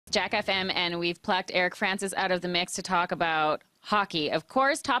Jack FM, and we've plucked Eric Francis out of the mix to talk about hockey. Of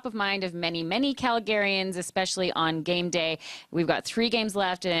course, top of mind of many, many Calgarians, especially on game day. We've got 3 games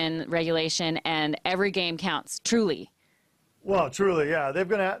left in regulation, and every game counts, truly. Well, truly, yeah.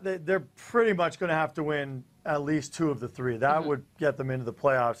 They're pretty much going to have to win at least 2 of the 3. That would get them into the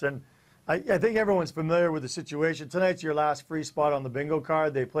playoffs. And I think everyone's familiar with the situation. Tonight's your last free spot on the bingo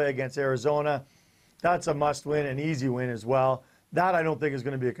card. They play against Arizona. That's a must-win, an easy win as well. That I don't think is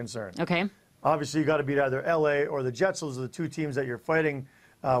going to be a concern. Okay. Obviously, you got to beat either LA or the Jets. Those are the 2 teams that you're fighting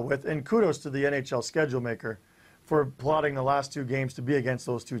with. And kudos to the NHL schedule maker for plotting the last 2 games to be against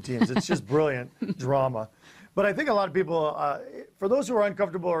those 2 teams. It's just brilliant drama. But I think a lot of people, for those who are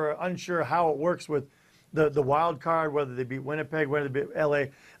uncomfortable or unsure how it works with the wild card, whether they beat Winnipeg, whether they beat LA,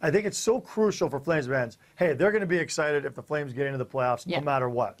 I think it's so crucial for Flames fans. Hey, they're going to be excited if the Flames get into the playoffs, no matter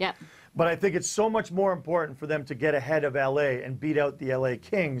what. Yeah. But I think it's so much more important for them to get ahead of LA and beat out the LA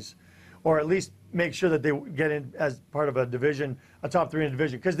Kings, or at least make sure that they get in as part of a division, a top 3 in a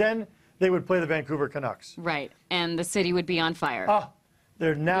division, because then they would play the Vancouver Canucks. Right, and the city would be on fire. Oh,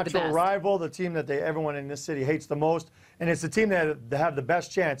 their natural rival, the team that everyone in this city hates the most, and it's the team that have the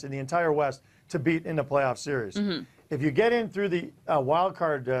best chance in the entire West to beat in the playoff series. If you get in through the wild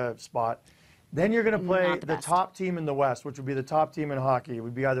card spot, then you're going to play the top team in the West, which would be the top team in hockey. It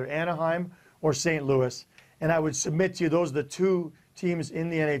would be either Anaheim or St. Louis. And I would submit to you, those are the 2 teams in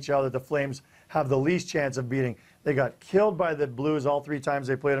the NHL that the Flames have the least chance of beating. They got killed by the Blues all 3 times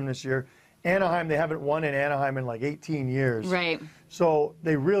they played them this year. Anaheim, they haven't won in Anaheim in like 18 years. Right. So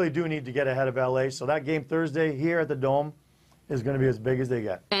they really do need to get ahead of LA. So that game Thursday here at the Dome is going to be as big as they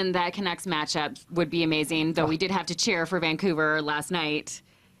get. And that Canucks matchup would be amazing, though we did have to cheer for Vancouver last night.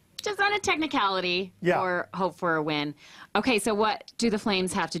 Just on a technicality, or hope for a win. Okay, so what do the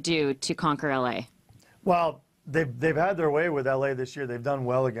Flames have to do to conquer LA? Well, they've had their way with LA this year. They've done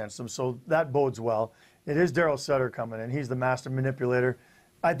well against them, so that bodes well. It is Darryl Sutter coming in. He's the master manipulator.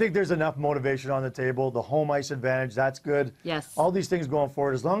 I think there's enough motivation on the table. The home ice advantage, that's good. Yes. All these things going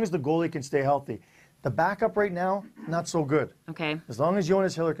forward, as long as the goalie can stay healthy. The backup right now, not so good. Okay. As long as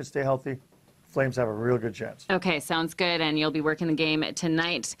Jonas Hiller can stay healthy, Flames have a real good chance. Okay, sounds good, and you'll be working the game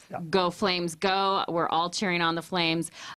tonight. Go Flames, go. We're all cheering on the Flames.